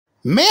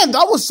Man,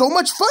 that was so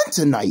much fun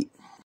tonight.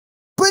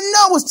 But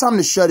now it's time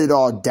to shut it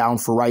all down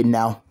for right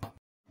now.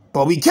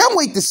 But we can't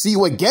wait to see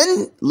you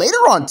again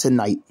later on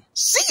tonight.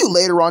 See you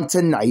later on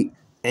tonight.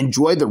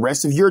 Enjoy the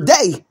rest of your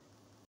day.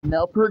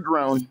 Mel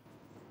Pergrone.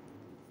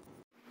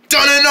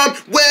 Dun-dun-dum,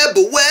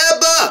 Webber,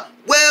 Webber,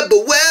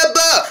 Webber,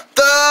 Webber,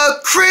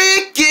 the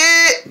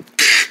cricket.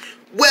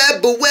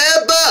 Webber,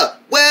 Webber,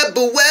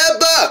 Webber,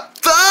 Webber,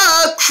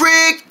 the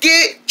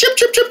cricket. Chirp,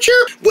 chirp, chirp,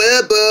 chirp.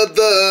 Webber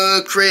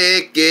the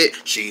cricket.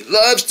 She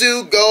loves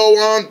to go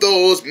on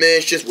those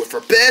missions with her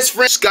best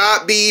friend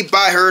Scott B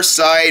by her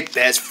side.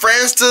 Best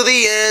friends to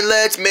the end,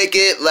 let's make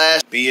it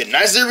last. Be it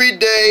nice every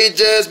day,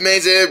 just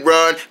makes it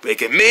run. We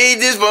can make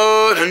this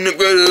fun in the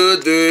better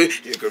day.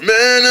 You can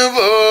man of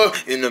all,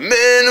 in the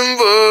man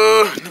of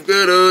all, in the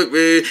better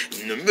way,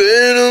 in the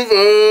man of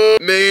all,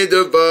 made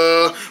the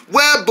ball.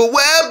 Webber,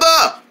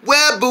 Webber,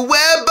 Webber,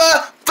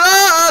 Webber,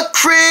 the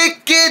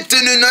cricket.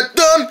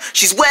 Dun-dun-dun-dum.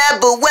 She's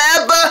Webber,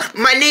 Webber.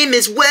 My name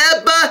is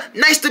Webber.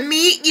 Nice to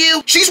meet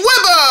you. She's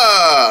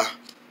Webber.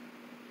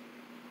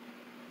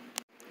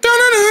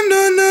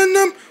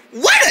 Dun-dun-dun-dun-dun.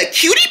 What a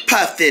cutie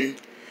puffin.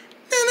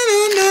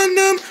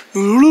 Dun-dun-dun-dun-dun.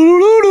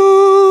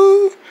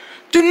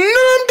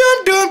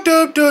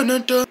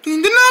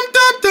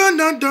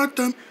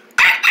 Dun-dun-dun-dun-dun-dun.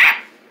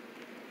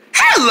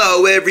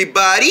 Hello,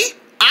 everybody.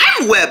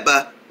 I'm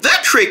Webber, the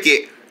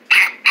cricket.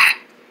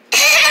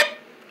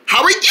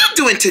 How are you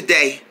doing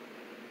today?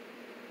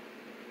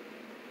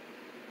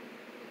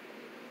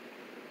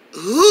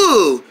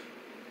 Ooh,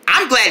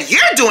 I'm glad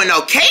you're doing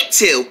okay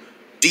too.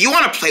 Do you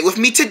want to play with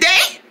me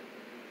today?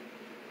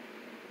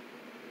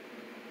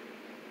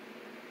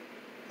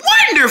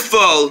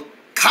 Wonderful!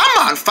 Come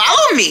on,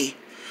 follow me.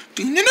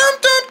 Whee!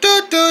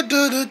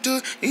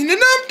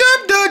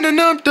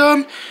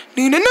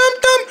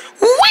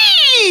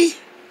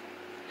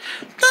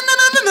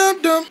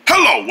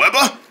 Hello,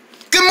 Webber.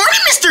 Good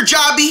morning, Mr.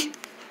 Jobby.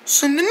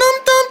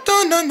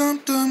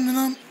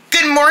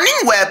 Good morning,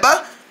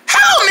 Webber.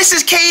 Hello,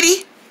 Mrs.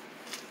 Katie.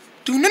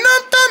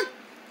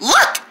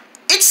 Look,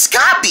 it's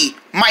Scotty,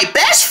 my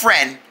best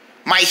friend.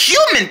 My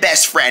human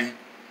best friend.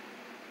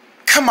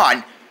 Come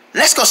on,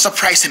 let's go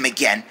surprise him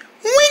again.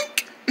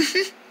 Wink.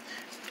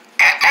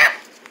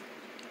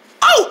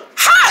 Oh,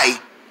 hi.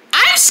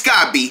 I'm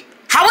Scotty.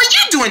 How are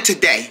you doing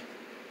today?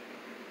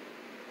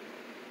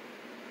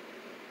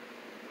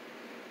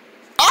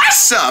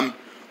 Awesome.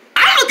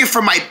 I'm looking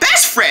for my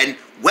best friend,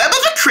 Webber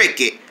the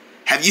cricket.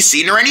 Have you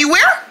seen her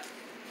anywhere?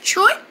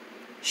 Sure.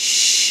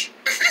 Shh.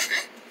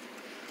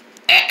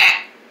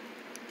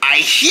 I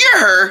hear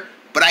her,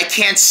 but I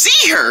can't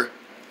see her.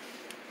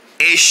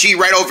 Is she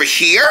right over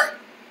here?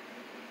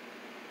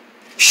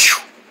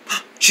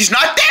 She's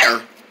not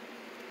there.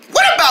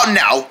 What about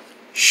now?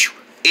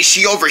 Is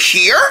she over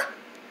here?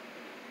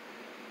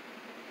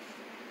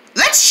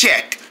 Let's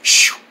check.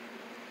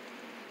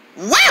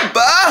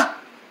 Webber!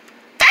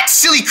 That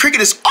silly cricket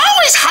is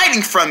always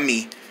hiding from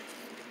me.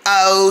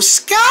 Oh,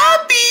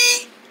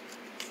 Scotty!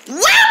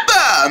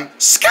 Webber!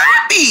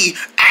 Scotty!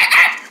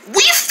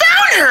 We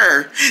found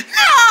her!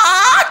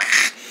 Aww.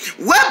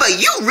 Webber,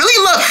 you really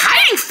love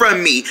hiding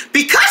from me.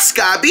 Because,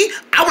 Scotty,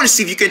 I want to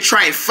see if you can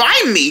try and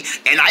find me.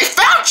 And I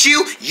found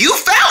you. You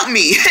found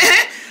me.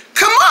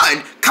 Come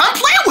on. Come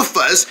play with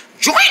us.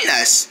 Join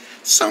us.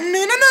 Hey,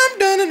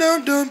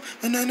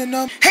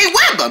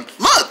 Webber,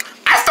 look.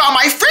 I found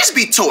my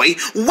Frisbee toy.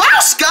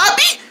 Wow,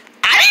 Scotty.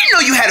 I didn't know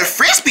you had a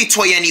Frisbee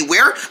toy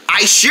anywhere.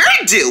 I sure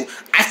do.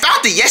 I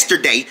found it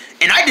yesterday,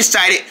 and I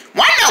decided,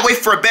 why not wait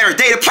for a better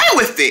day to play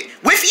with it?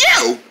 With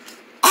you.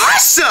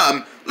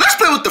 Awesome. Let's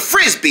play with the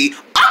Frisbee.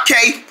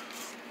 Okay.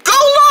 Go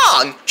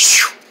long.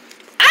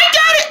 I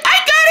got it. I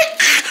got it.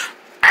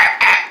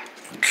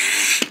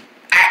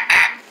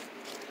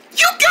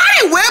 You got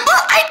it, Webber.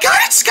 I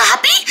got it,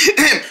 Scotty.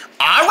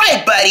 All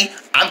right, buddy.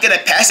 I'm going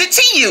to pass it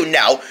to you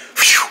now.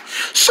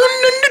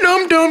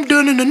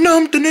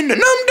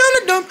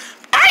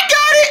 I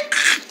got it.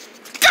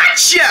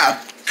 Gotcha.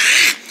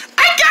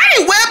 I got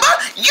it, Webber.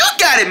 You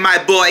got it, my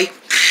boy.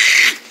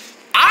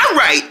 All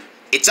right.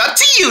 It's up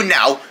to you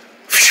now.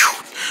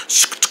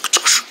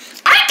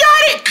 I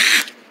got it.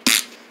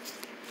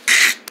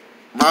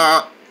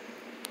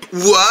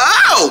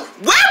 Whoa.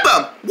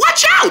 Webber,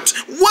 watch out.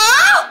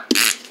 Whoa.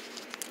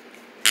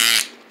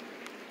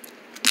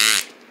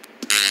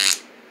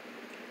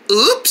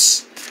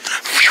 Oops.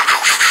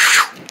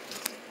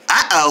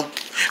 Uh-oh.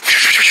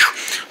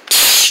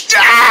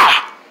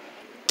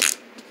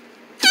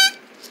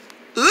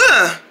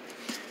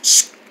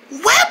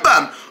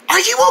 Webber, are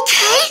you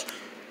okay?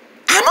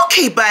 I'm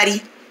okay,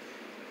 buddy.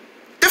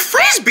 The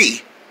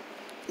Frisbee.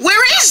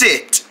 Where is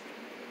it?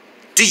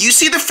 Do you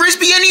see the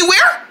Frisbee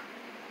anywhere?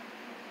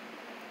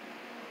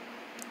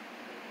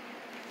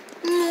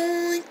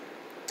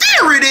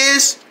 There it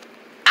is.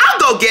 I'll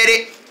go get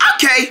it.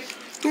 Okay.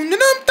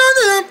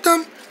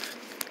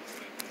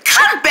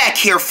 Come back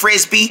here,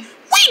 Frisbee.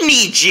 We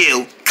need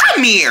you.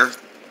 Come here.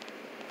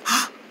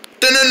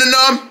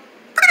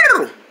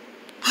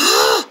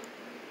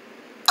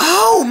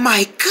 Oh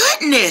my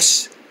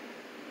goodness.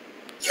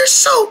 You're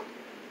so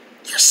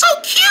You're so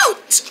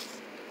cute.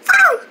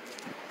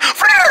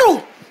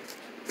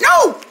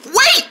 No,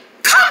 wait,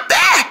 come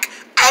back.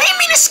 I didn't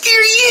mean to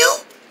scare you.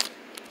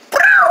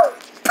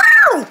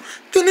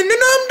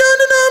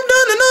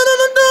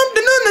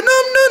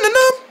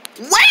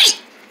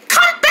 Wait,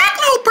 come back,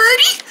 little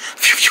birdie.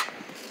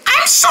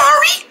 I'm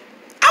sorry.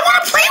 I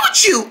want to play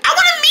with you. I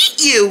want to meet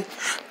you.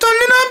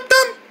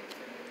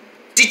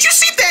 Did you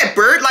see that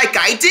bird like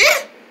I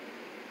did?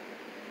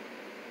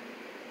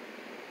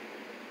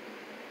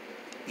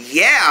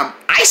 Yeah,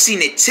 I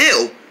seen it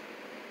too.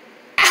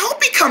 I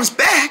hope he comes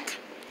back.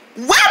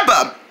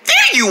 Webba,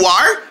 there you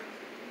are.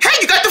 Hey,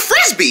 you got the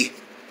frisbee.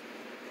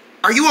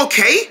 Are you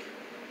okay?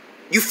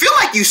 You feel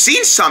like you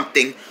seen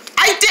something.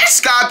 I did,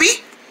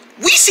 Scobby.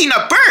 We seen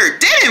a bird,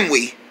 didn't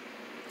we?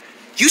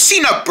 You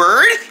seen a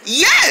bird?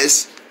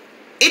 Yes.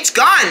 It's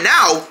gone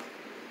now.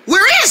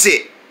 Where is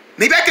it?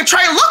 Maybe I can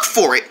try and look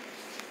for it.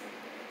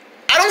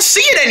 I don't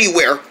see it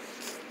anywhere.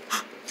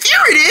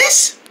 There it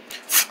is.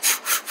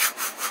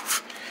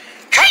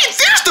 Hey,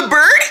 there's the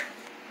bird.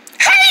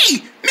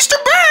 Hey, Mr.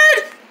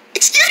 Bird.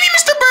 Excuse me,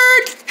 Mr.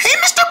 Bird. Hey,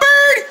 Mr.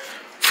 Bird.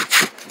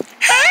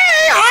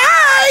 Hey,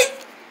 hi.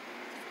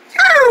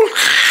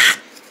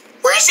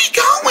 Where's he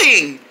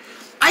going?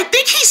 I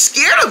think he's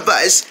scared of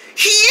us.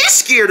 He is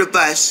scared of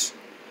us.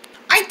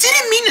 I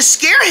didn't mean to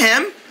scare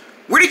him.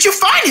 Where did you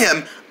find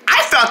him?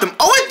 I found him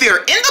over there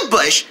in the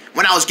bush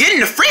when I was getting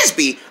the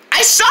frisbee.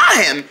 I saw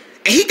him,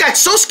 and he got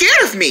so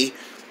scared of me.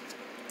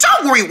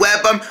 Don't worry,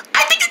 Webba.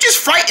 I think you just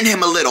frightened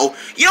him a little.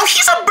 You know,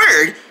 he's a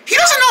bird. He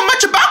doesn't know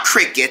much about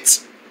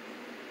crickets.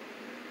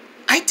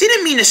 I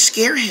didn't mean to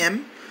scare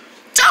him.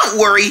 Don't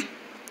worry.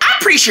 I'm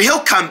pretty sure he'll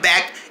come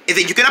back, and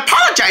then you can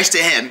apologize to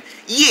him.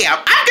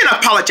 Yeah, I'm gonna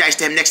apologize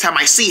to him next time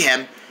I see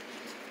him.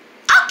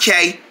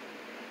 Okay.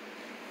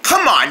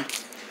 Come on.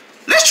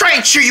 Let's try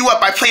and cheer you up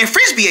by playing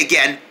frisbee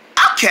again.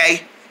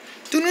 Okay.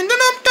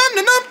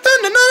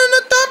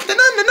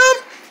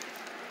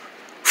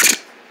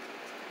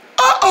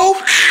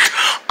 Uh-oh.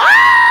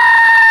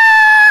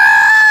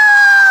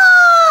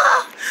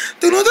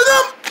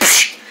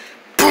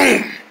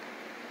 Boom.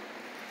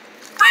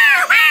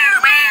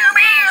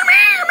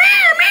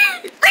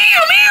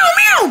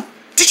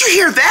 Did you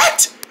hear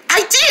that? I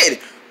did.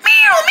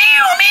 Meow,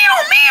 meow,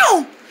 meow,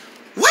 meow.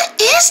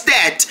 What is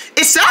that?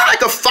 It sounded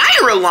like a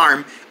fire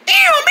alarm.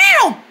 Meow,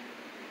 meow.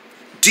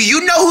 Do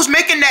you know who's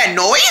making that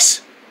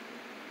noise?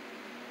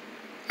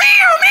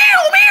 Meow,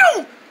 meow,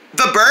 meow.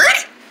 The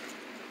bird?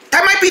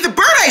 That might be the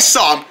bird I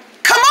saw.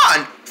 Come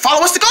on,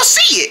 follow us to go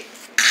see it.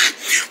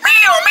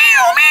 Meow,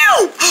 meow,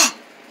 meow.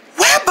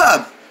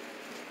 Webba,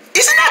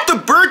 isn't that the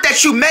bird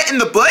that you met in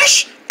the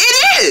bush?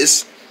 It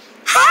is.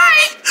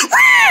 Hi.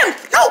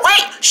 No,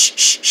 wait. Shh,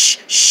 shh, shh,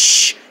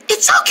 shh.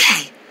 It's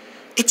okay.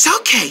 It's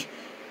okay.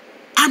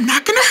 I'm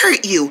not gonna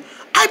hurt you.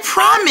 I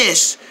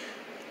promise.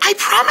 I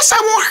promise I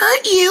won't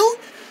hurt you.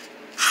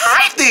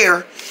 Hi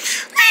there.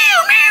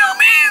 Meow, meow,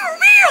 meow,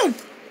 meow.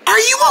 Are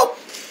you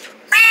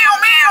Meow,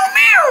 meow,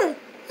 meow.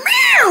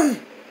 Meow.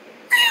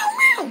 Meow,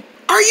 meow.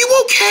 Are you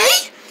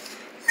okay?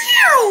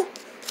 Meow.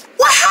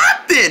 What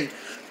happened?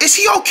 Is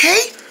he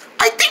okay?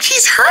 I think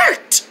he's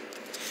hurt.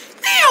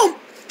 Meow.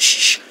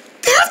 Shh.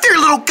 There,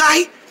 little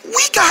guy.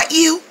 We got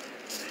you.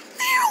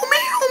 Meow,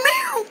 meow,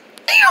 meow.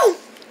 Meow.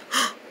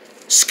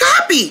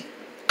 Scobby,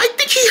 I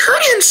think he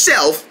hurt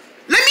himself.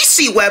 Let me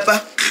see,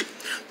 Webba.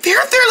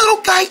 There,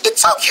 little guy.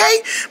 It's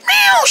okay.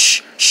 Meow.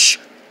 Shh, shh.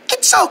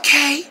 It's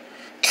okay.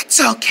 It's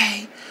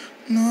okay.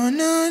 No,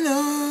 no,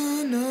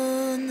 no,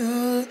 no,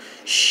 no.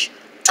 Shh.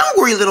 Don't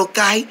worry, little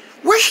guy.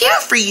 We're here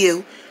for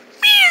you.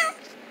 Meow.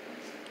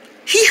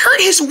 He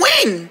hurt his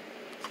wing.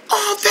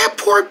 Oh, that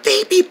poor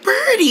baby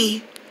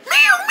birdie.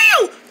 Meow,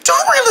 meow.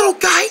 Don't worry, little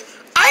guy.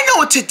 I know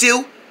what to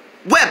do.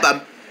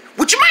 Webba,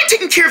 would you mind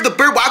taking care of the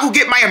bird while I go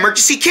get my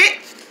emergency kit?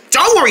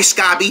 Don't worry,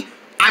 Scobby.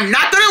 I'm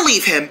not gonna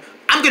leave him.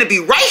 I'm gonna be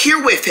right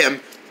here with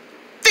him.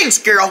 Thanks,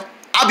 girl.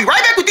 I'll be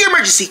right back with the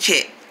emergency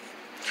kit.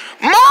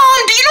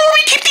 Mom, do you know where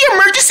we keep the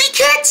emergency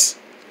kits?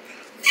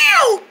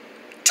 Meow.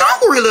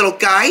 Don't worry, little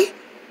guy.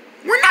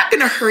 We're not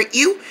gonna hurt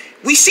you.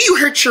 We see you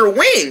hurt your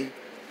wing.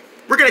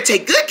 We're gonna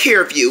take good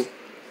care of you.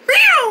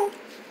 Meow.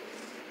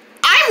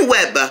 I'm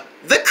Webba,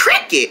 the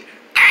cricket.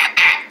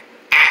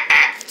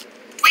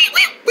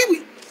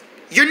 Wait.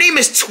 Your name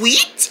is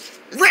Tweet?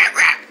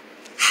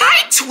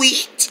 Hi,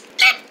 Tweet.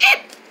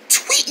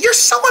 Tweet, you're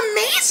so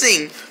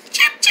amazing.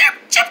 Chip, chip,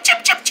 chip,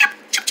 chip, chip, chip,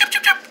 chip, chip,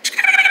 chip, chip.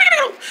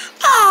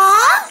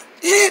 Aww.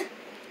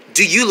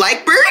 Do you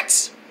like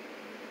birds?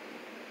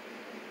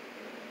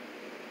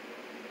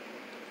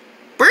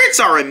 Birds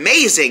are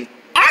amazing,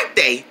 aren't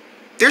they?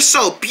 They're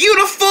so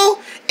beautiful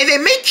and they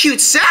make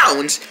cute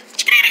sounds.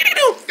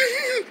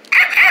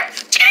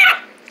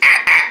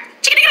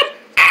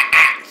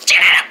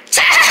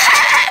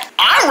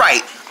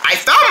 Alright, I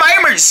found my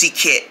emergency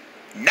kit.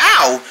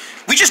 Now,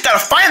 we just gotta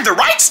find the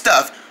right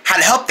stuff, how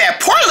to help that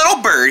poor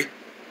little bird.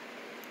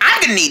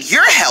 I'm gonna need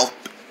your help.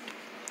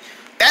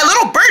 That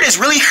little bird is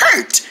really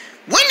hurt.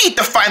 We need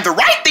to find the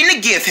right thing to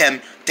give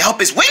him to help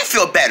his wing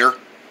feel better.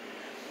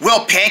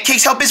 Will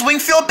pancakes help his wing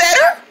feel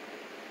better?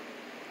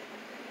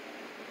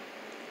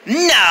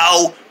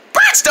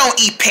 Birds don't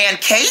eat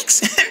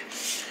pancakes.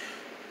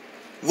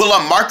 Will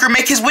a marker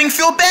make his wing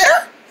feel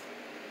better?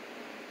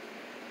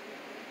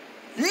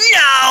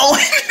 No!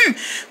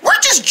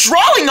 We're just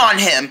drawing on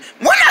him.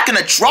 We're not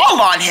gonna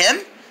draw on him.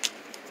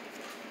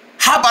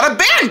 How about a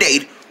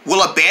Band-Aid?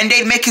 Will a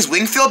Band-Aid make his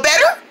wing feel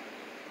better?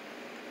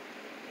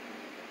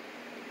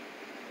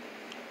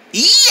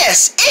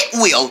 Yes, it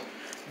will.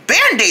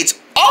 Band-Aids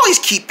always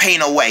keep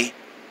pain away.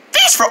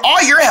 Thanks for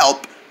all your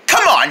help.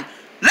 Come on,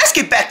 let's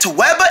get back to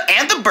Webba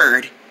and the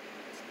bird.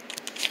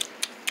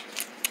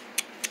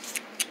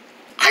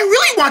 I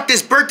really want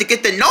this bird to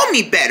get to know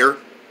me better.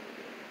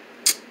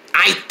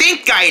 I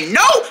think I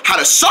know how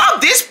to solve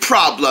this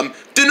problem.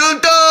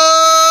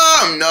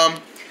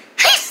 Dun-dun-dum-dum.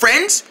 Hey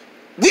friends,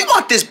 we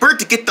want this bird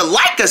to get to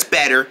like us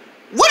better.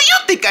 What do you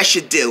think I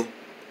should do?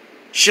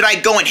 Should I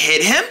go and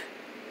hit him?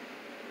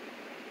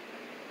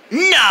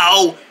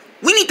 No,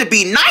 we need to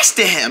be nice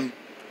to him.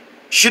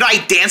 Should I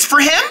dance for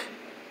him?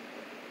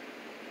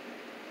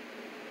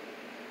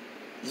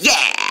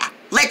 Yeah,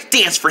 let's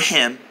dance for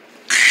him.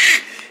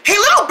 Hey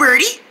little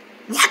birdie,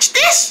 watch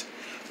this.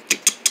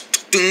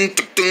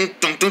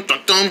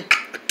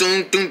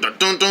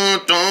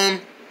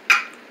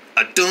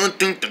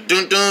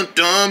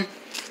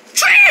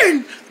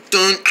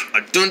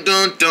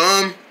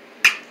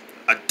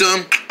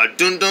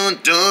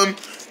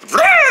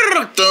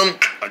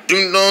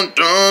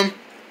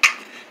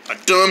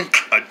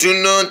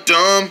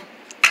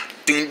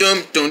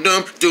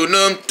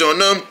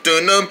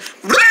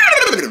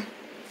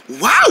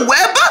 Wow,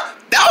 Webba,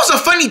 that was a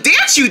funny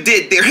dance you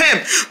did there,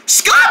 him.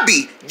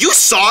 Scobby, you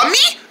saw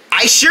me?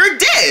 I sure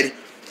did.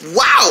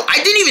 Wow,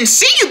 I didn't even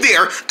see you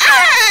there.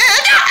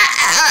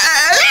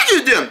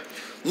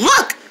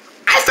 Look,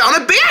 I found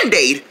a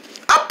Band-Aid.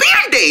 A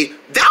Band-Aid.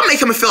 That'll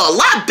make him feel a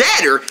lot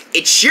better.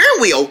 It sure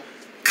will.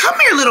 Come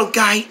here, little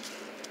guy.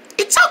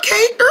 It's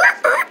okay.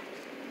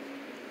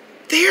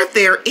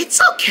 There,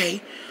 it's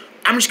okay.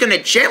 I'm just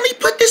gonna gently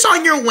put this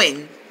on your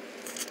wing.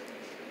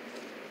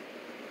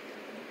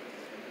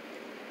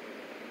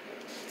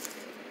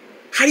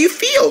 How do you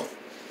feel?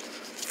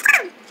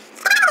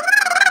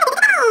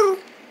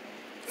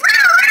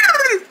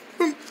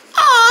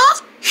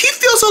 Aw, he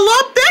feels a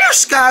lot better,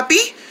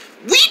 Scobby.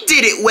 We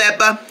did it,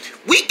 Webba.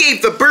 We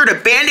gave the bird a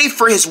Band-Aid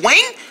for his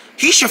wing.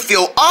 He should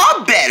feel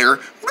all better.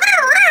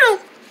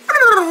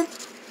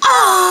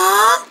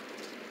 Aw.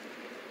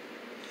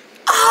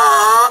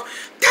 Aw,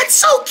 that's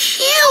so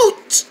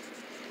cute.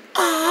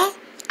 Aw,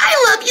 I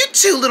love you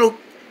too, little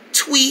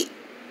Tweet.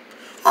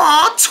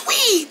 Aw,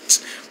 Tweet.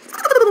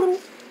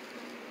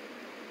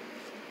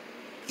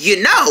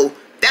 You know,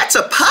 that's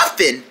a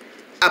puffin.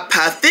 A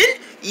puffin?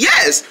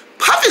 Yes,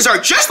 puffins are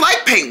just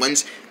like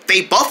penguins.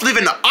 They both live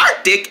in the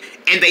Arctic,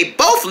 and they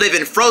both live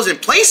in frozen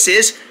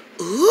places.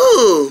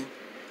 Ooh,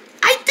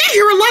 I did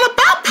hear a lot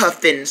about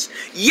puffins.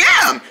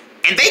 Yeah,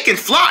 and they can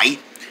fly.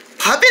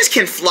 Puffins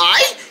can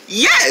fly?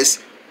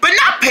 Yes, but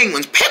not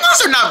penguins.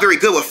 Penguins are not very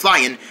good with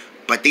flying,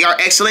 but they are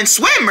excellent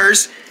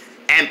swimmers,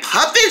 and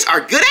puffins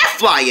are good at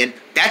flying.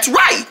 That's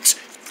right.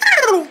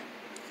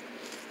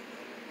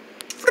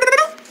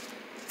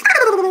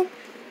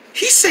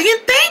 He's saying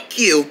thank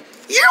you.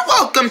 You're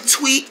welcome,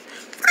 Tweet.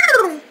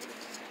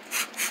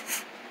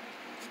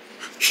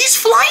 He's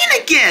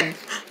flying again.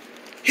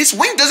 His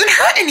wing doesn't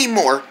hurt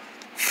anymore.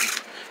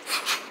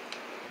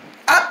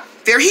 Up,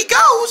 there he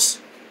goes.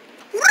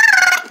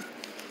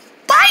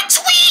 Bye,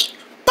 Tweet.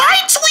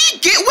 Bye,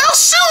 Tweet. Get well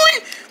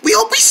soon. We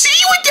hope we see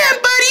you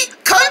again, buddy.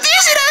 Come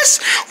visit us.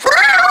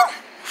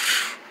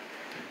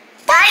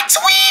 Bye,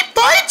 Tweet.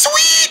 Bye,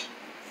 Tweet.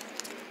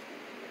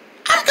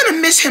 I'm gonna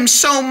miss him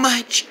so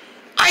much.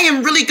 I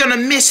am really gonna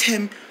miss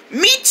him.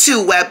 Me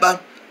too, Webba.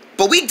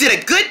 But we did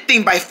a good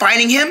thing by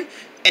finding him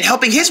and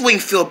helping his wing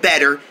feel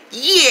better.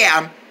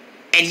 Yeah.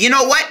 And you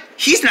know what?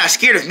 He's not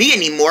scared of me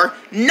anymore.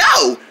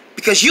 No,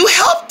 because you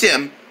helped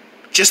him.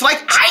 Just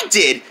like I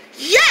did.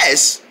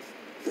 Yes.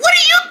 What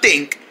do you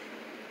think?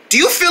 Do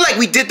you feel like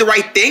we did the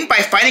right thing by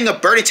finding a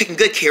bird and taking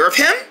good care of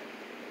him?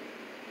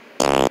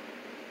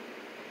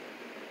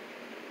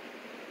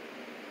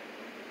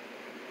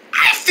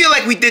 I feel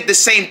like we did the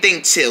same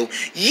thing too.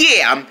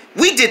 Yeah,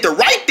 we did the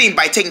right thing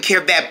by taking care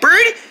of that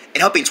bird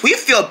and helping Tweet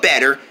feel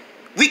better.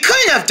 We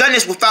couldn't have done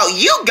this without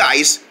you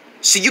guys.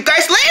 See you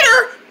guys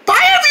later.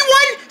 Bye,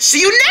 everyone. See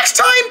you next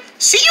time.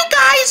 See you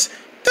guys.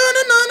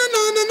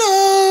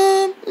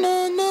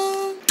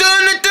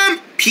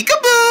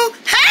 Peekaboo.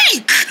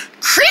 Hey,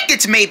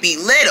 crickets may be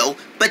little,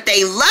 but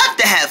they love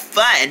to have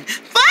fun.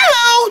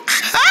 Follow.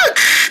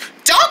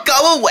 Don't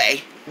go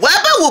away.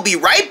 Webba will be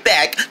right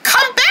back.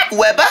 Come back,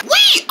 Webba.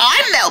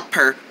 I'm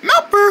Meltpur.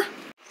 Meltpur.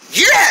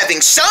 You're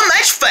having so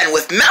much fun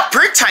with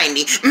Meltpur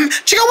Tiny.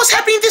 Check out what's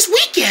happening this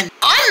weekend.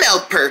 I'm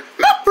Meltpur.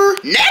 Meltpur.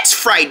 Next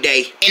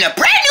Friday, in a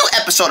brand new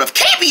episode of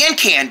KB and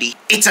Candy.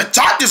 It's a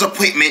doctor's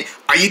appointment.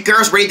 Are you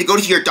girls ready to go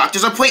to your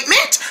doctor's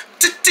appointment?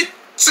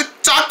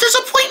 Doctor's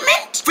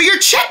appointment? for your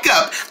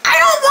checkup. I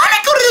don't want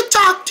to go to the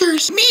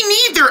doctors. Me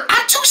neither.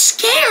 I'm too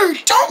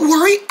scared. Don't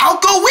worry, I'll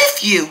go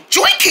with you.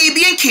 Join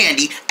KB and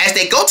Candy as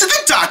they go to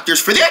the doctors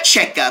for their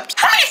checkups.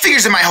 How many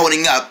fingers am I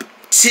holding up?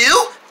 2?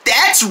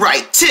 That's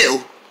right,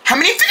 2. How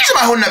many fingers am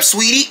I holding up,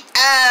 sweetie?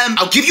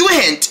 I'll give you a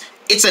hint.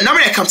 It's a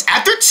number that comes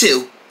after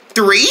 2.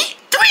 3?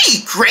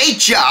 3! Great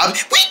job!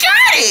 We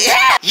got it!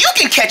 Yeah. You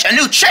can catch a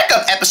new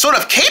checkup episode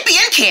of KB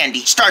and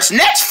Candy. Starts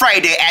next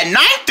Friday at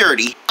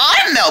 9:30.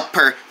 I'm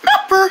Melper.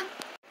 Melper.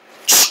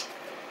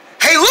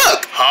 Hey,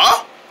 look!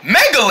 Huh?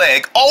 Mega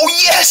Leg! Oh,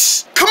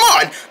 yes! Come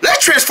on,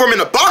 let's transform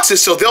into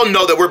boxes so they'll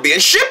know that we're being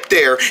shipped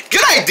there.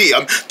 Good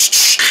idea.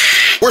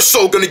 We're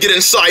so gonna get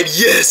inside,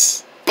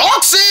 yes!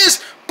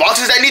 Boxes!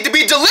 Boxes that need to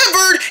be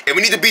delivered, and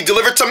we need to be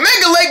delivered to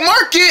Mega Leg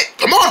Market.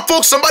 Come on,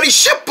 folks, somebody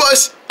ship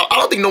us. I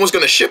don't think no one's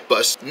gonna ship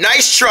us.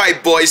 Nice try,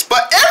 boys,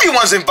 but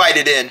everyone's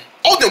invited in.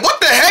 Oh, then what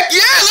the heck?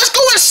 Yeah, let's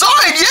go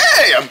inside,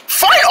 yeah!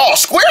 Find all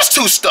Squares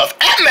 2 stuff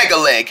at Mega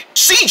Leg.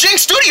 See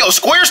Jinx Studio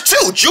Squares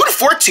 2, June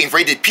 14th,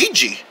 rated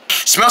PG.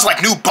 Smells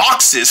like new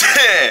boxes.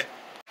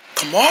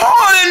 Come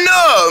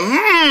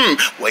on,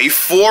 wait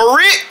for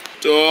it.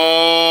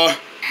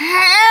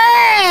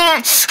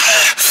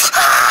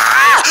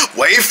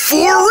 Wait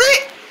for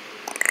it.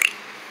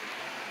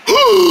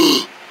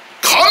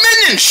 Come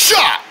in and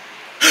shop.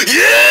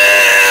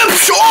 Yeah!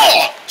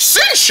 Oh,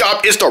 Sin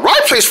Shop is the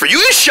right place for you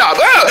to shop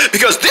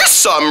because this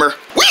summer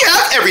we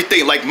have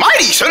everything like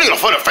Mighty selling a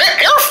fun of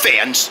air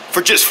fans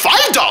for just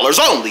 $5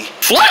 only,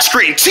 flat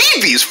screen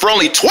TVs for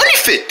only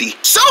 $20.50,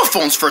 cell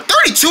phones for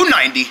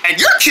 $32.90, and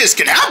your kids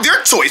can have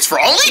their toys for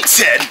only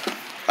 $10.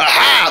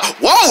 Aha!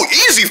 Whoa,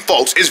 easy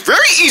folks, it's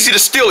very easy to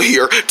steal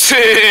here.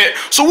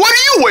 So what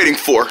are you waiting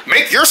for?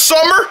 Make your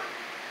summer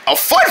a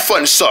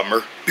fun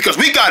summer, because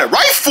we got it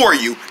right for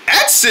you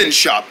at Sin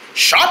Shop.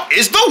 Shop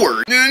is the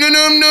word.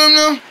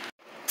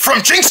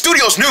 From Jinx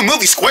Studios' new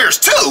movie Squares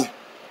 2,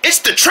 it's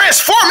the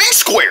Transforming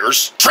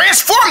Squares.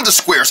 Transform the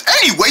squares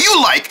any way you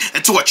like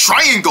into a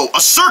triangle,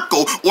 a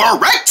circle, or a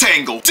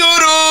rectangle.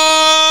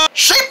 Ta-da!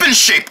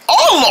 Shape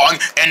all along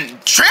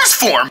and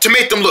transform to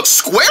make them look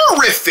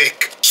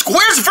squarific.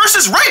 Squares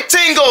versus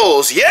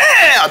rectangles,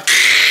 yeah!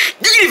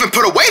 You can even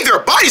put away their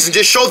bodies and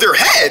just show their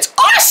heads.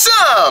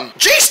 Awesome!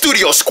 Jinx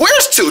Studio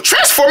Squares 2,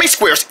 Transforming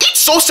Squares, each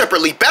sold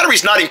separately,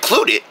 batteries not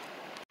included.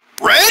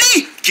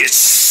 Ready? Get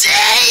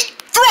set,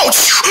 throw!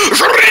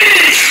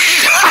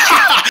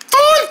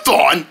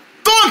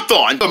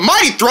 Thon, the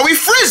mighty throwy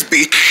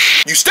frisbee.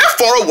 You step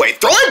far away,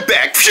 throw it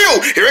back.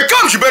 Phew, here it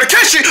comes, you better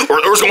catch it or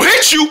it's gonna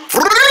hit you.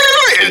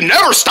 It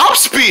never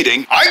stops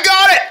speeding. I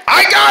got it.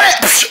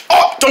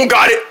 Oh, don't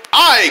got it.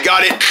 I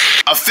got it.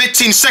 A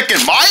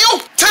 15-second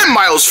mile? 10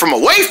 miles from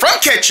away from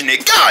catching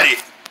it. Got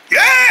it.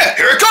 Yeah,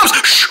 here it comes.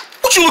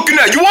 What you looking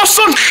at? You want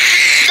some?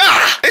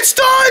 It's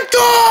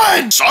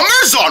Thon.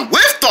 Summer's on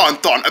with Thon.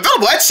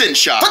 Available at Sin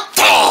Shop.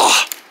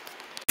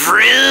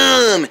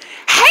 Vroom.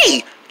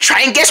 Hey,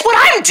 try and guess what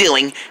I'm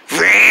doing.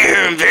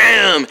 Vroom,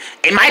 vroom.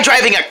 Am I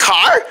driving a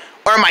car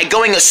or am I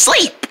going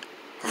asleep?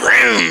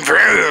 Vroom,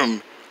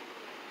 vroom.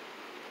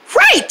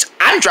 Right,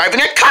 I'm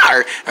driving a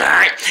car.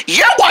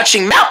 You're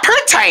watching Melper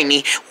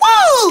Tiny.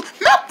 Whoa,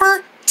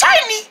 Melper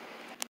Tiny.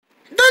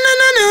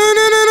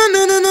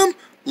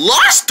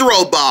 Lost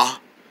throw ball.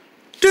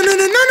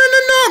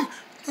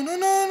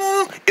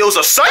 It was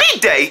a sunny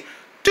day.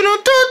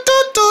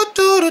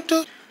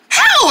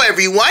 Hello,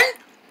 everyone.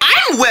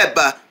 I'm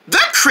Webba,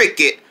 the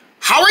Cricket.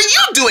 How are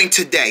you doing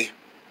today?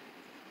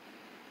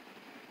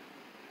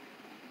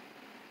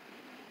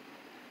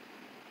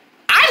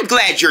 I'm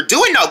glad you're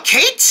doing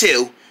okay,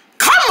 too.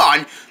 Come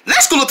on,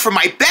 let's go look for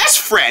my best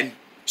friend,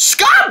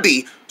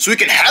 Scobby, so we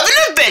can have an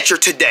adventure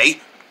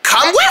today.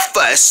 Come with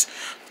us.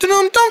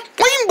 Boing,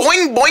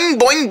 boing, boing,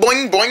 boing,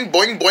 boing, boing,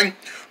 boing, boing.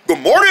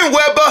 Good morning,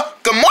 Webba.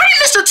 Good morning,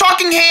 Mr.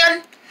 Talking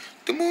Hand.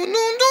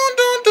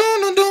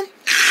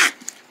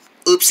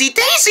 Oopsie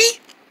daisy.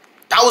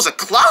 That was a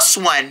close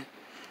one.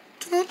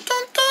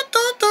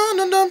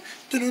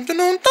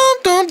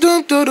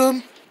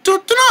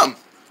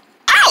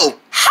 Oh,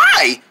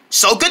 hi.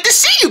 So good to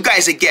see you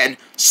guys again.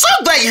 So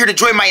glad you're here to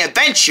join my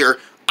adventure.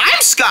 I'm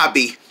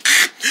Scobby.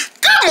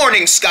 Good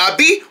morning,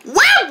 Scobby.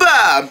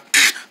 Webba!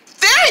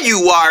 There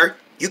you are.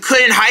 You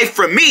couldn't hide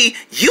from me.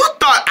 You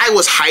thought I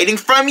was hiding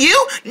from you?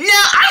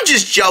 No, I'm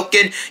just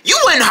joking. You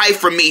wouldn't hide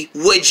from me,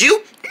 would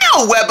you?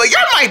 No, Webba,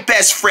 you're my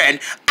best friend.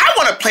 I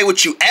want to play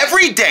with you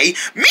every day.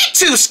 Me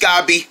too,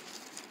 Scobby.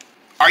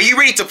 Are you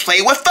ready to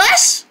play with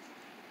us?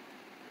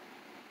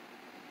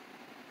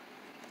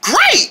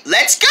 Great,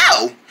 let's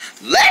go.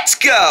 Let's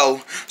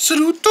go.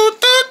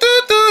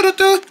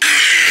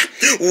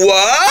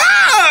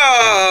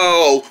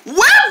 Whoa!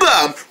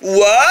 Webba!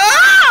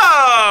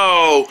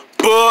 Whoa!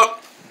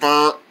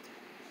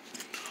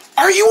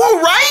 Are you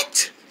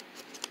alright?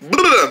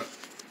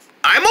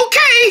 I'm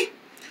okay.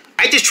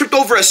 I just tripped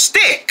over a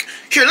stick.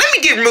 Here, let me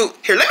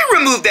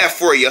remove that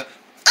for you.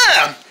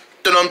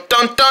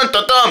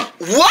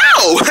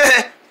 Whoa!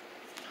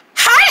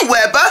 Hi,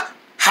 Webba.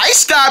 Hi,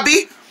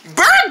 Scobby.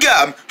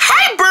 Burgum.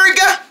 Hi,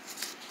 Burga.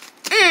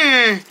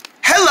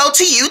 Hello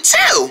to you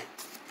too.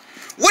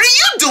 What are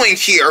you doing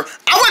here?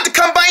 I wanted to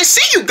come by and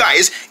see you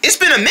guys. It's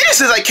been a minute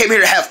since I came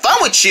here to have fun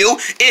with you.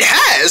 It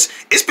has.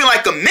 It's been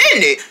like a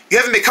minute. You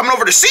haven't been coming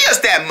over to see us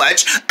that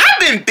much. I've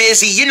been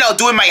busy, you know,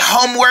 doing my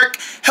homework,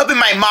 helping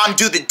my mom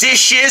do the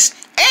dishes,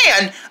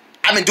 and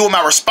I've been doing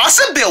my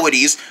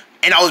responsibilities,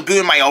 and I was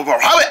doing my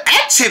overall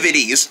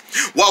activities.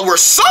 Well, we're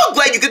so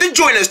glad you get to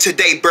join us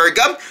today,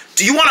 Burger.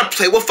 Do you want to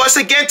play with us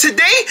again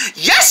today?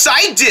 Yes,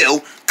 I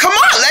do. Come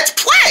on, let's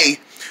play.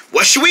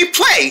 What should we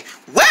play?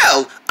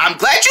 Well, I'm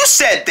glad you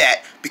said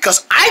that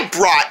because I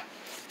brought...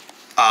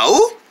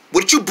 Oh?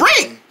 What did you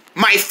bring?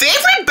 My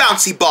favorite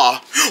bouncy ball.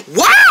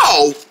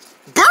 Wow!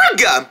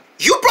 Burger,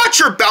 you brought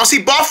your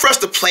bouncy ball for us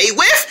to play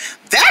with?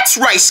 That's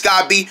right,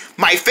 Scobby.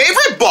 My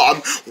favorite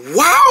ball.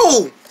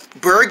 Wow!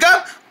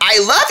 Burger, I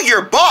love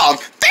your ball.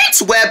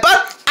 Thanks,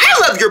 Webba. I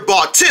love your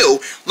ball too.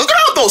 Look at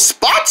all those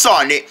spots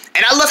on it.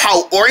 And I love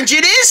how orange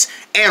it is,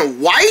 and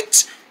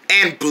white,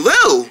 and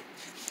blue.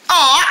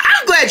 Aw,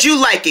 I'm glad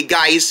you like it,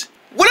 guys.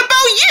 What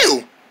about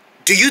you?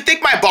 Do you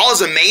think my ball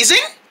is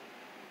amazing?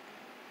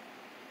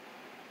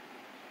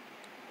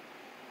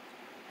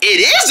 It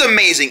is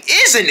amazing,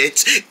 isn't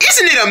it?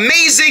 Isn't it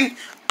amazing?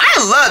 I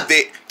love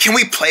it. Can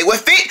we play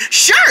with it?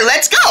 Sure,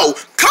 let's go.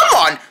 Come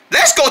on,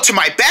 let's go to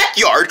my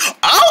backyard.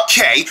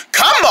 Okay,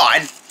 come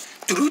on.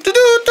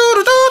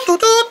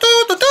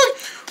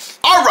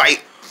 All right,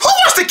 who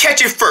wants to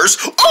catch it first?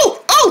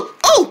 Oh,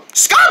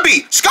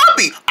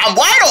 Scobby, I'm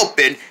wide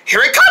open.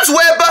 Here it comes,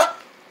 Webba.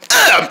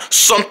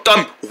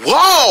 Something.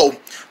 Whoa,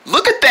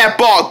 look at that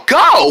ball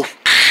go.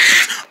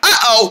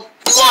 Uh-oh,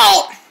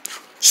 whoa.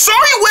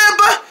 Sorry,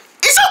 Webba.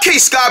 It's okay,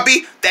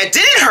 Scobby. That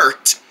didn't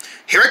hurt.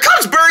 Here it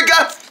comes,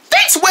 Burger.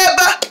 Thanks,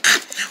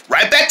 Webba.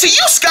 Right back to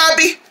you,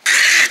 Scobby.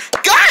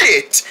 Got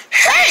it.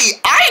 Hey,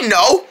 I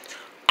know.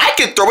 I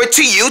can throw it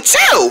to you,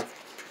 too.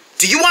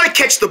 Do you want to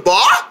catch the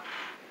ball?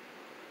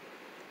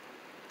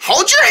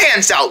 Hold your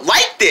hands out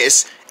like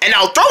this, and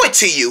I'll throw it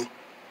to you.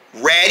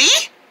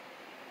 Ready?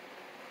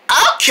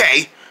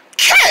 Okay.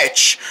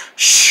 Catch.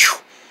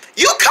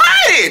 You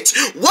caught it!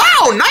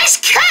 Wow, nice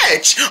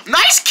catch!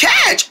 Nice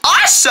catch!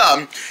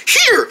 Awesome!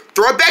 Here,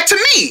 throw it back to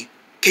me.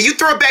 Can you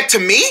throw it back to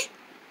me?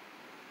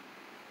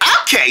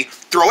 Okay,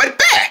 throw it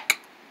back.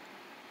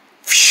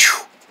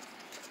 Phew.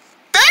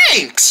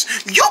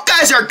 Thanks! You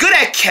guys are good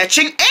at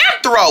catching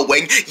and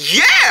throwing.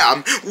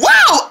 Yeah!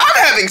 Wow,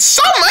 I'm having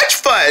so much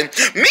fun.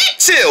 Me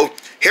too.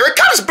 Here it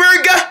comes,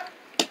 Burger.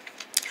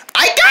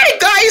 I got it,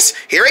 guys.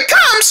 Here it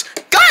comes.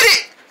 Got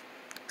it.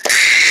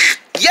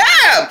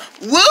 Yeah!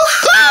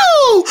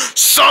 Woohoo!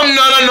 Some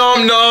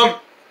nom.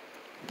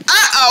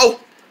 Uh-oh.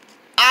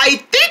 I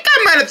think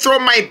I might have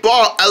thrown my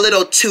ball a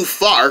little too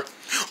far.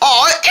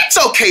 Aw, it's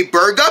okay,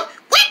 Burger.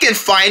 We can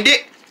find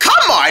it.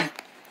 Come on.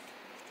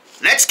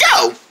 Let's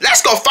go.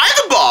 Let's go find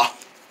the ball.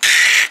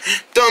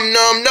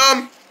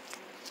 Num.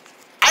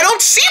 I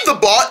don't see the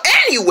ball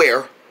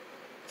anywhere.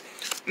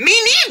 Me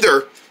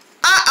neither.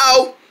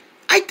 Uh-oh.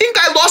 I think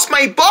I lost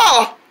my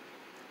ball.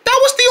 That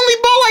was the only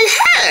ball I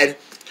had.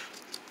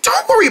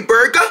 Don't worry,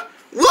 Burger.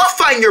 We'll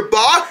find your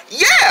ball.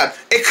 Yeah,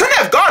 it couldn't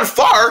have gone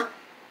far.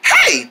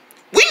 Hey,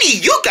 we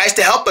need you guys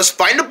to help us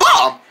find the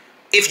ball.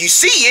 If you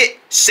see it,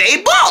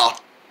 say ball.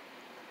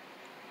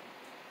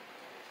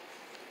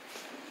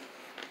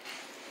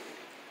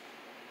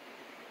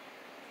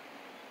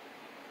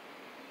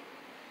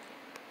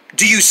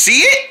 Do you see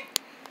it?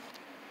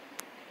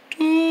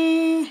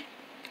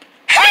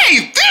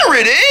 Hey, there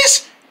it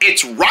is.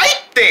 It's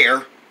right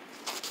there.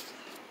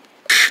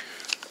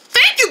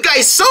 Thank you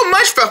guys so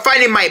much for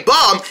finding my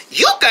ball.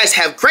 You guys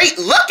have great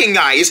looking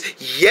eyes.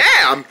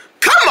 Yeah.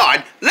 Come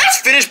on, let's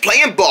finish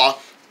playing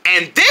ball.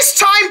 And this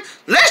time,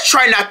 let's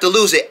try not to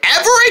lose it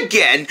ever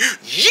again.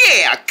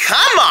 Yeah,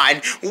 come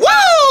on.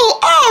 Whoa,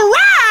 all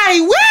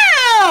right,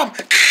 woo.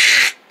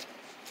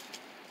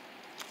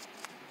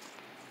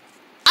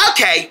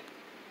 Okay,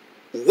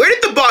 where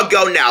did the ball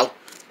go now?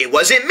 It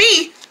wasn't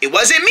me. It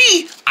wasn't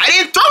me. I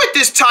didn't throw it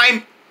this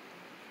time.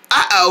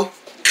 Uh-oh.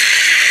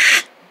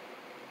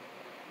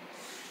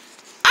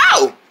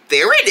 Oh,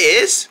 there it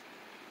is.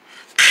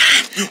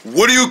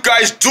 What are you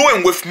guys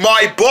doing with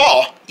my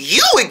ball?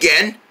 You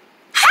again?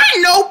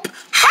 Hi, Nope.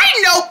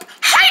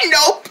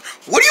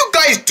 What are you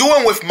guys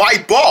doing with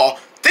my ball?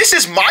 This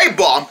is my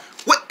ball.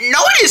 What? No,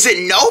 it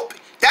isn't, Nope.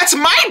 That's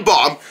my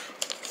ball.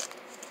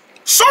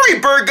 Sorry,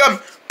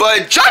 Burger,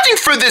 but judging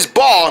for this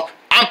ball,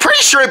 I'm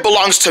pretty sure it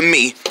belongs to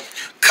me.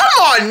 Come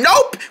on,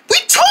 Nope. We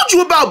told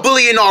you about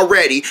bullying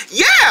already.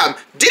 Yeah.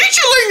 Didn't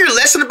you learn your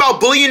lesson about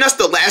bullying us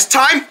the last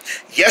time?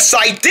 Yes,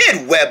 I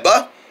did,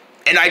 Webba.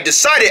 And I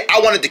decided I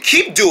wanted to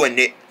keep doing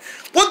it.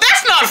 Well,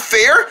 that's not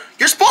fair.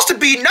 You're supposed to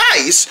be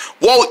nice.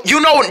 Well,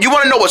 you want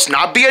to know what's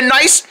not being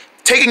nice?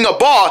 Taking a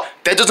ball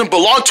that doesn't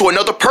belong to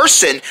another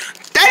person.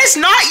 That is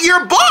not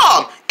your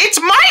ball. It's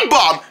my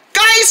ball.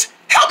 Guys,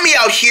 help me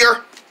out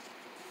here.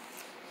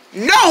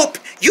 Nope,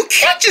 you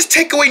can't just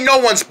take away no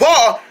one's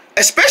ball,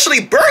 especially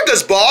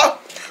Burger's ball.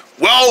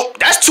 Well,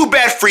 that's too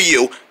bad for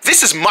you.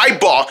 This is my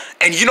ball,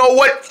 and you know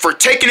what? For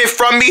taking it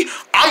from me,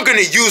 I'm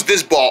gonna use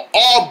this ball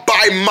all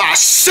by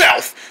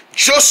myself.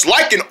 just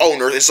like an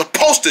owner is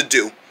supposed to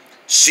do.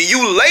 See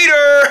you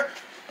later.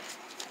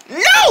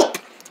 Nope!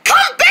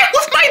 Come back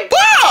with my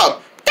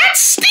bomb! That's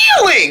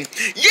stealing!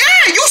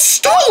 Yeah, you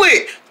stole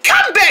it!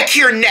 Come back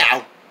here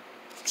now!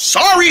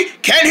 Sorry,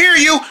 can't hear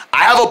you.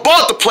 I have a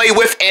ball to play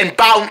with and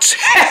bounce.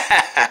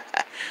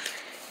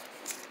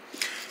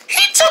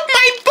 He took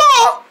my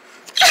ball!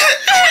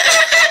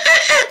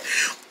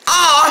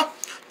 Aw,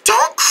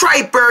 don't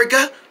cry,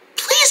 Burger.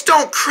 Please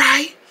don't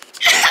cry.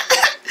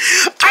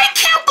 I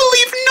can't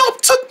believe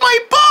Nope took my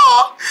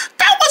ball.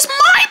 That was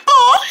my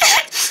ball.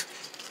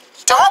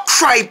 Don't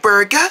cry,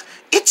 Burger.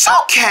 It's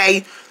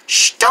okay.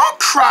 Shh, don't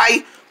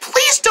cry.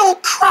 Please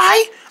don't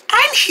cry.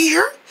 I'm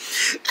here.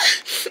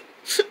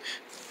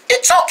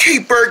 It's okay,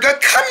 Burger.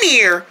 Come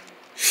here.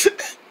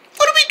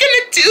 What are we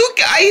gonna do,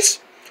 guys?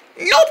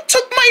 Nope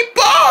took my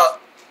ball.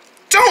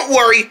 Don't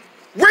worry.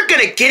 We're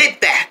gonna get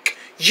it back.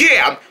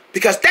 Yeah,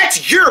 because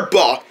that's your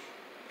ball.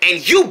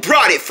 And you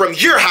brought it from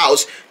your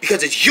house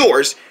because it's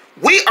yours.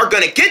 We are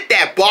gonna get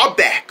that ball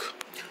back.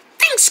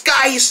 Thanks,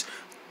 guys.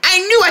 I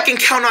knew I can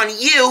count on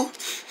you.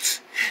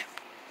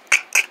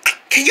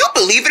 Can you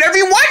believe it,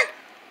 everyone?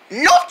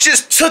 Nope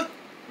just took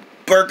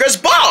Burger's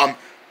bomb.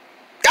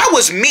 That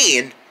was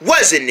mean,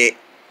 wasn't it?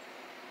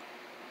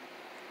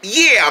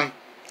 Yeah,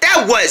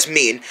 that was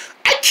mean.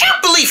 I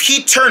can't believe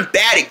he turned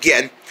bad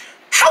again.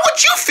 How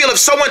would you feel if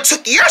someone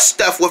took your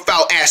stuff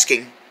without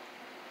asking?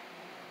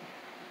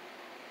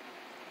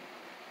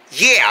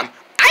 Yeah,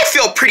 I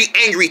feel pretty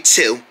angry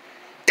too.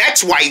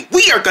 That's why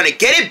we are gonna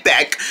get it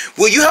back.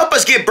 Will you help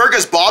us get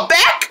Burger's ball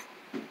back?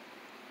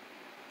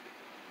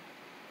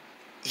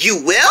 You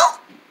will?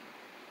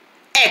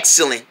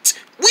 Excellent.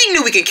 We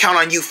knew we could count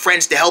on you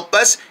friends to help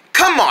us.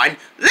 Come on,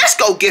 let's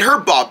go get her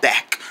ball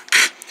back.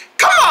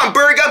 Come on,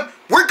 Burger.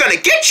 We're gonna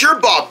get your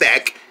ball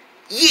back.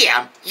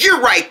 Yeah, you're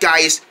right,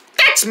 guys.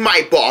 That's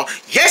my ball.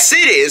 Yes,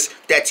 it is.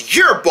 That's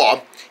your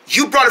ball.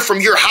 You brought it from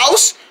your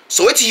house,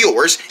 so it's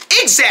yours.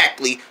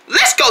 Exactly.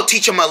 Let's go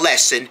teach him a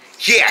lesson.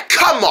 Yeah,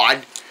 come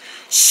on.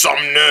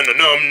 Some na na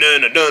num na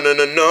na na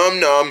na num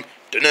num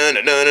na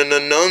na na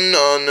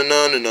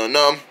na na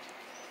num.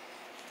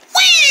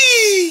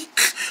 Whee!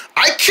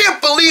 I can't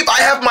believe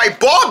I have my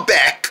ball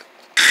back.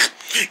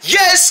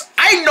 Yes,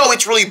 I know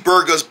it's really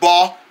Burger's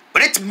ball,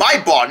 but it's my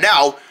ball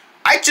now.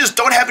 I just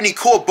don't have any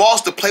cool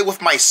balls to play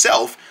with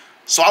myself,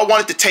 so I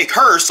wanted to take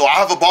hers so I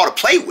have a ball to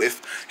play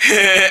with.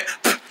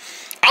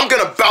 I'm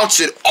gonna bounce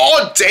it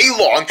all day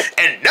long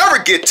and never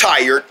get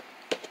tired.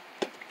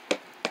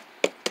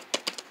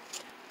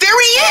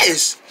 There he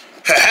is!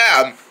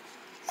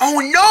 Oh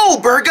no,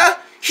 Burger!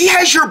 He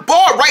has your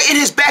ball right in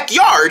his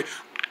backyard.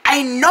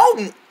 I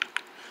know,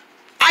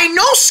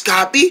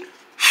 Scobby.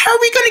 How are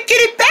we gonna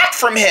get it back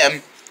from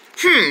him?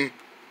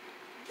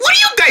 What do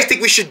you guys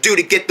think we should do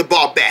to get the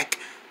ball back?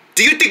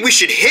 Do you think we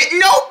should hit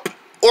Nope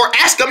or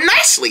ask him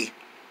nicely?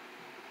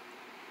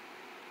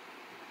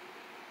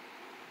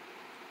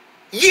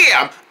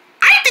 Yeah,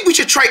 I think we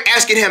should try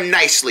asking him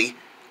nicely.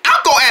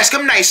 I'll go ask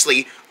him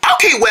nicely.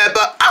 Okay,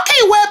 Webber.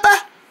 Okay,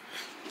 Webber.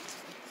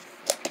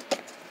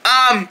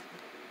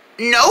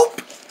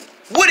 Nope.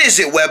 What is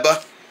it,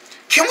 Webber?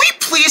 Can we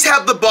please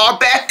have the ball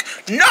back?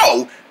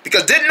 No,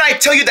 because didn't I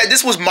tell you that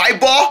this was my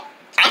ball?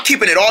 I'm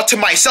keeping it all to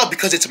myself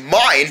because it's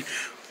mine.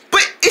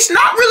 But it's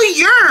not really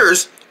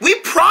yours. We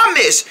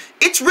promise.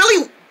 It's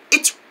really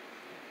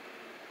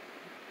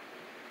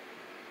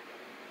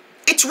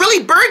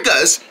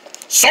Burger's.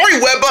 Sorry,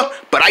 Webber,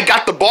 but I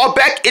got the ball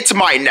back. It's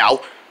mine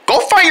now. Go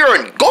find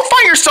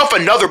yourself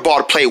another ball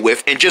to play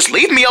with and just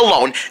leave me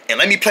alone and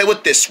let me play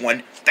with this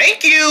one.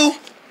 Thank you.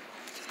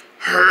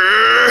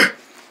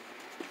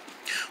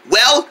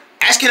 Well,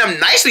 asking him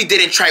nicely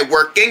didn't try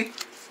working.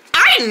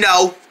 I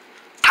know.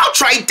 I'll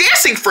try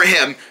dancing for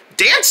him.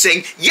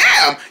 Dancing?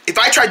 Yeah. If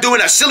I try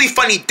doing a silly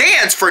funny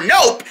dance for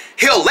Nope,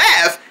 he'll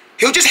laugh.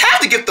 He'll just have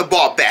to get the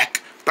ball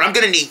back. But I'm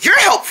gonna need your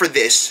help for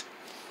this.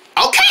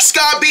 Okay,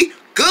 Scobby.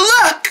 Good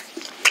luck.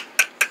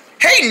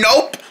 Hey,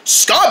 Nope.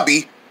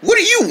 Scobby, what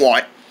do you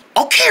want?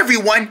 Okay,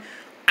 everyone.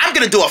 I'm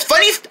gonna do a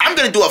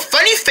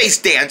funny face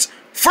dance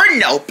for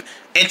Nope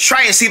and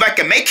try and see if I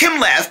can make him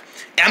laugh.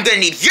 And I'm gonna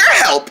need your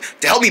help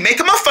to help me make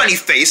him a funny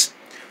face.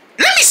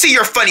 Let me see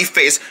your funny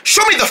face.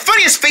 Show me the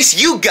funniest face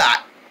you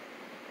got.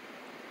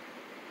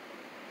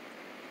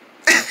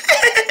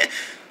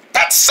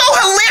 That's so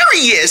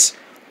hilarious.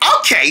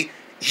 Okay,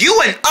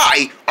 you and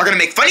I are gonna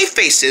make funny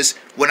faces.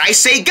 When I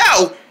say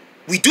go,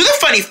 we do the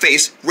funny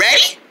face.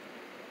 Ready?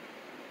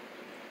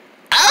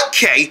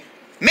 Okay,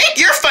 make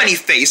your funny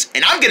face,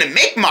 and I'm gonna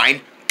make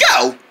mine.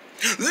 Go.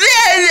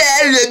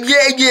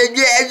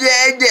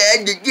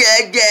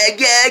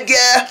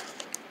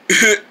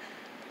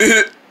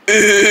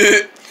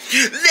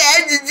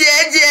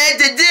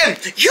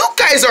 You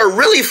guys are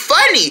really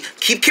funny.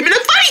 Keep keeping the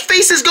funny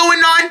faces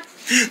going on.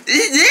 Yeah.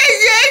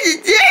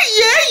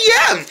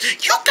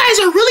 You guys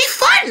are really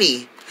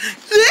funny.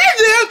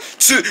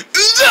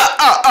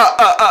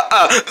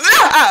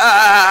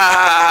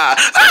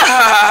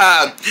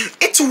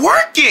 It's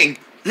working.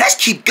 Let's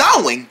keep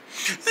going.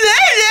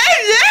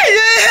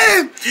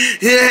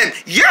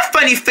 Your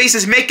funny face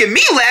is making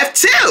me laugh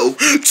too.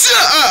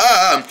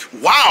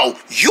 Wow,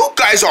 you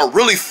guys are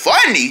really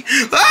funny.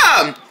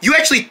 You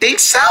actually think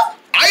so?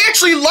 I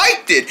actually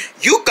liked it.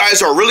 You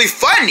guys are really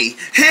funny.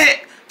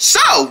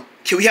 So,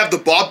 can we have the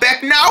ball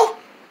back now?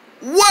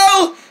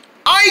 Well,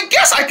 I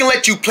guess I can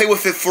let you play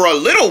with it for a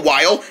little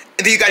while,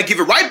 and then you gotta give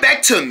it right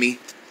back to me.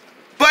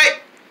 But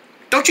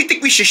don't you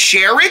think we should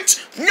share it?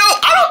 No,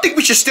 I don't think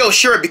we should still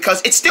share it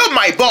because it's still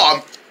my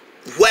ball.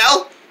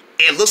 Well,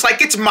 it looks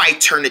like it's my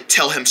turn to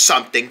tell him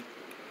something.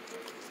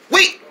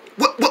 Wait,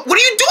 what are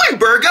you doing,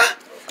 Burga?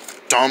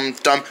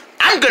 Dum.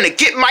 I'm gonna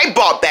get my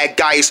ball back,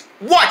 guys.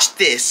 Watch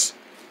this.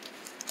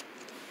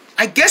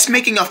 I guess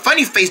making a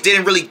funny face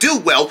didn't really do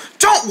well.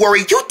 Don't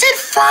worry, you did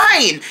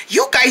fine.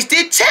 You guys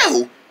did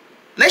too.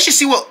 Let's just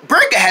see what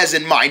Burga has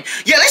in mind.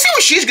 Yeah, let's see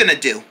what she's gonna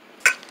do.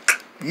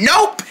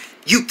 Nope,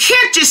 you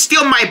can't just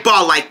steal my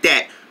ball like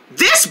that.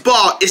 This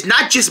ball is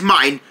not just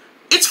mine.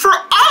 It's for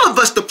all of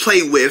us to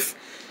play with.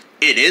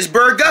 It is,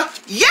 Burga?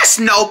 Yes,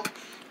 Nope.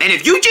 And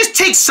if you just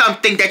take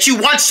something that you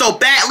want so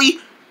badly,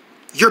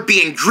 you're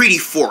being greedy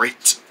for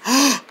it.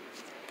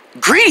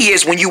 Greedy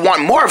is when you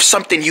want more of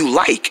something you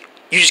like.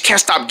 You just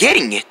can't stop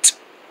getting it.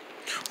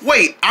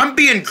 Wait, I'm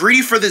being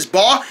greedy for this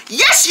ball?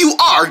 Yes, you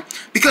are,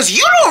 because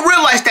you don't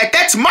realize that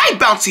that's my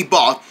bouncy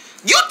ball.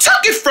 You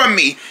took it from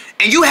me,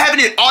 and you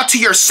having it all to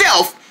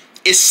yourself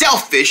is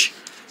selfish.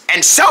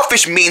 And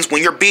selfish means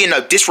when you're being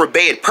a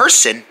disobedient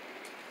person.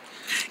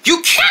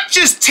 You can't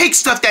just take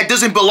stuff that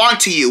doesn't belong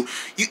to you.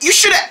 You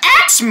should have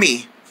asked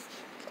me.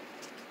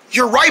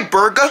 You're right,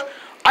 Burga.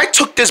 I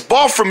took this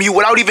ball from you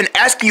without even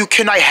asking you,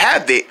 can I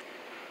have it?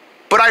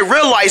 But I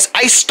realized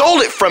I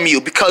stole it from you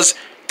because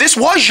this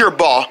was your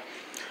ball.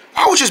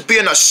 I was just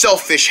being a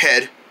selfish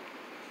head.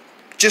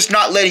 Just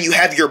not letting you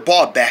have your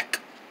ball back.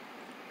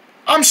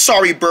 I'm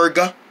sorry,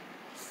 Burga.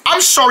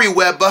 I'm sorry,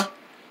 Webba.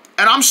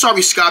 And I'm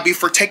sorry, Scobby,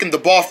 for taking the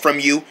ball from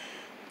you.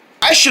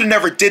 I should have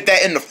never did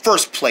that in the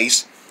first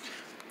place.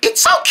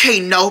 It's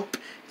okay, Nope.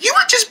 You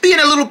were just being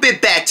a little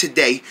bit bad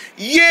today.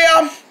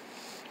 Yeah,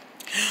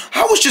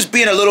 I was just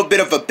being a little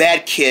bit of a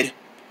bad kid.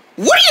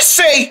 What do you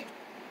say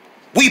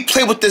we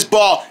play with this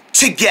ball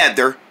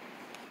together?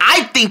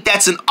 I think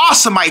that's an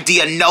awesome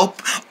idea,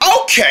 Nope.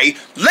 Okay,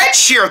 let's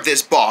share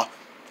this ball.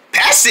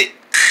 Pass it.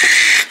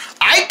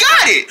 I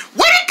got it.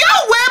 Way to go,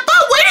 Webba.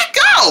 Way to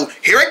go.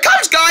 Here it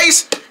comes,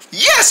 guys.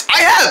 Yes,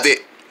 I have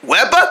it.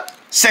 Webba,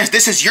 since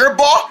this is your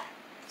ball,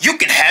 you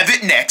can have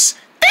it next.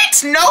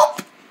 Thanks,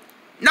 Nope.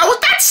 Now, was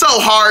that so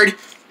hard?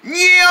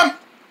 Yeah,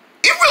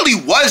 it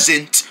really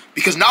wasn't,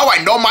 because now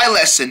I know my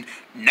lesson.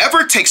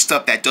 Never take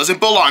stuff that doesn't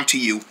belong to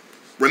you.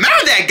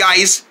 Remember that,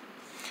 guys.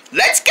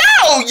 Let's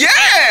go,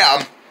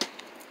 yeah!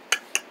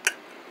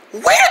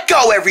 Way to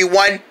go,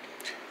 everyone.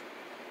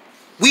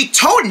 We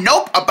told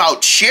Nope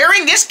about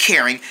sharing is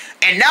caring,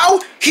 and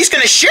now he's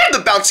gonna share the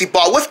bouncy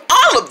ball with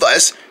all of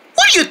us.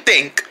 What do you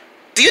think?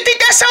 Do you think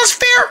that sounds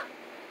fair?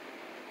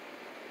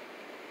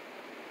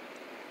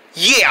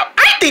 Yeah,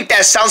 I think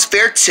that sounds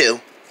fair too.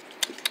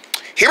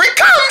 Here it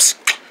comes.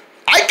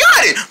 I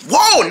got it.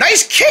 Whoa,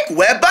 nice kick,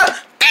 Webba.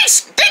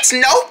 Thanks,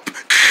 Nope.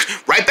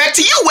 Right back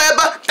to you,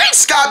 Webba.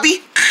 Thanks,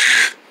 Scobby.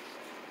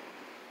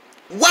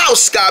 Wow,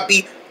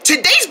 Scobby.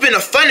 Today's been a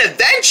fun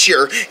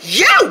adventure.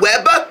 Yeah,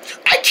 Webba.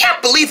 I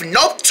can't believe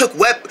Nope took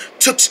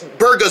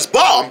Burga's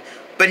ball.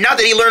 But now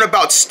that he learned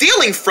about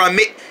stealing from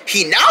it,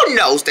 he now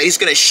knows that he's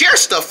gonna share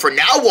stuff from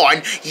now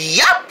on.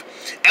 Yup.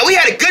 And we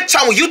had a good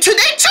time with you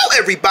today too,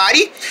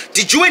 everybody.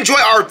 Did you enjoy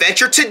our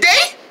adventure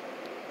today?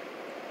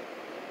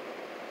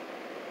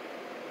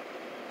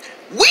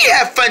 We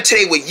have fun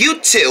today with you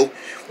too.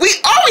 We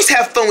always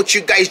have fun with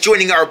you guys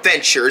joining our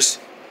adventures.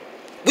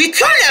 We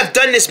couldn't have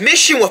done this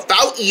mission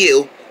without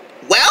you.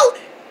 Well,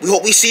 we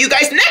hope we see you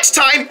guys next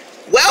time.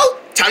 Well,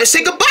 time to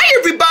say goodbye,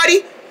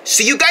 everybody.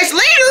 See you guys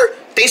later.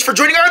 Thanks for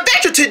joining our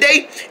adventure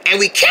today, and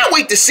we can't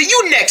wait to see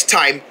you next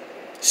time.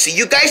 See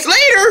you guys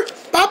later.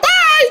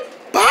 Bye-bye.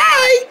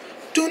 Bye.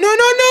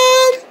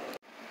 Do-no-no-no.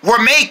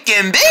 We're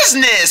making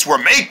business. We're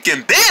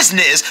making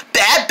business.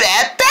 Bad,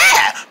 bad,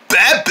 bad.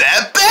 Bad,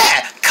 bad,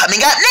 bad.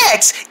 Coming up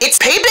next, it's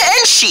Paper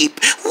and Sheep.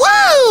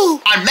 Woo!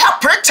 On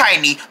Malpert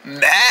Tiny.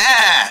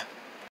 Meh.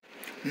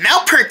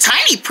 Malpert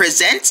Tiny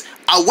presents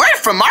a word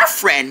from our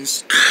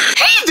friends.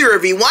 Hey there,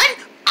 everyone.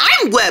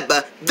 I'm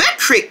Webba, the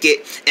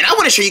Cricket, and I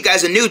want to show you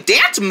guys a new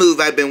dance move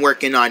I've been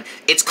working on.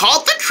 It's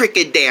called the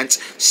Cricket Dance.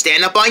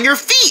 Stand up on your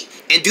feet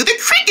and do the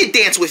Cricket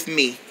Dance with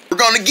me. We're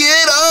gonna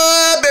get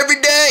up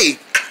every day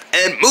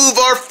and move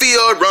our feet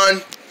or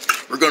run.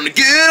 We're gonna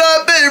get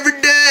up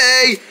every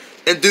day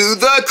and do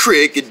the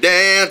Cricket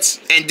Dance.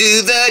 And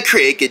do the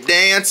Cricket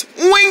Dance.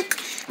 Wink!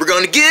 We're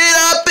gonna get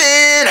up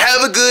and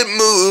have a good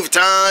move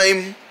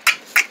time.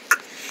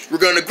 We're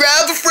gonna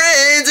grab our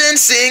friends and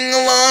sing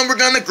along. We're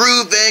gonna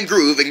groove and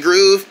groove and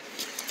groove.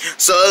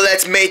 So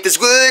let's make this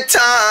good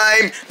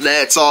time.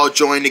 Let's all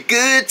join a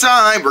good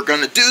time. We're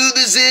gonna do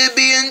the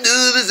zippy and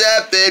do the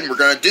zapping. We're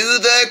gonna do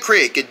the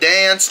Cricket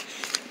Dance.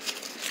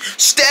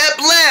 Step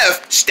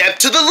left, step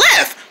to the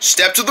left,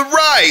 step to the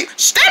right,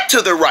 step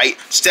to the right,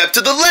 step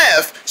to the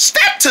left,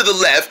 step to the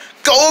left,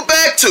 go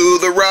back to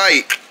the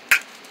right.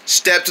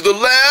 Step to the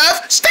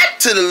left, step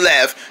to the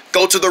left,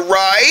 go to the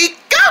right,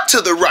 go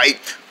to the right,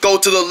 go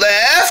to the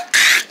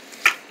left.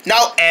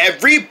 Now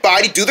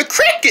everybody do the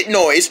cricket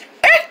noise.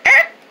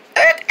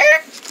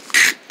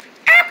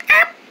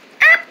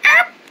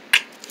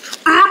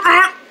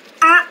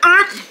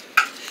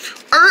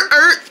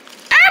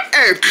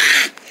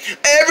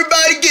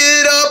 Everybody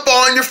get up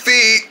on your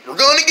feet. We're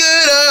gonna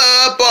get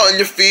up on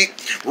your feet.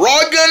 We're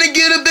all gonna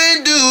get up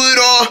and do it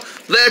all.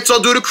 Let's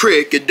all do the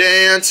cricket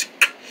dance.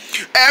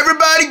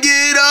 Everybody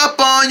get up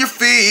on your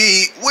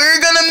feet.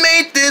 We're gonna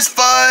make this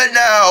fun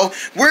now.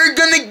 We're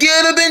gonna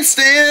get up and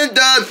stand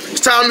up.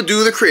 It's time to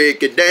do the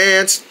cricket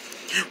dance.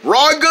 We're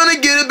all gonna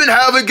get up and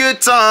have a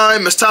good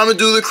time. It's time to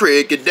do the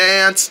cricket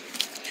dance.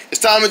 It's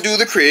time to do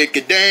the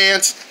cricket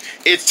dance.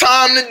 It's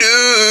time to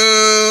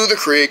do the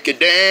cricket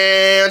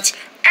dance.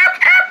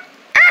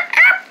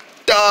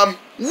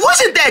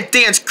 Wasn't that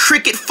dance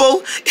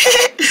cricketful?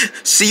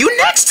 See you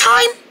next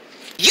time.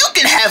 You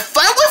can have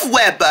fun with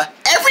Webber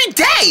every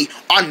day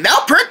on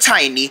Melper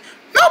Tiny.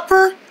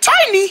 Melper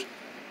Tiny.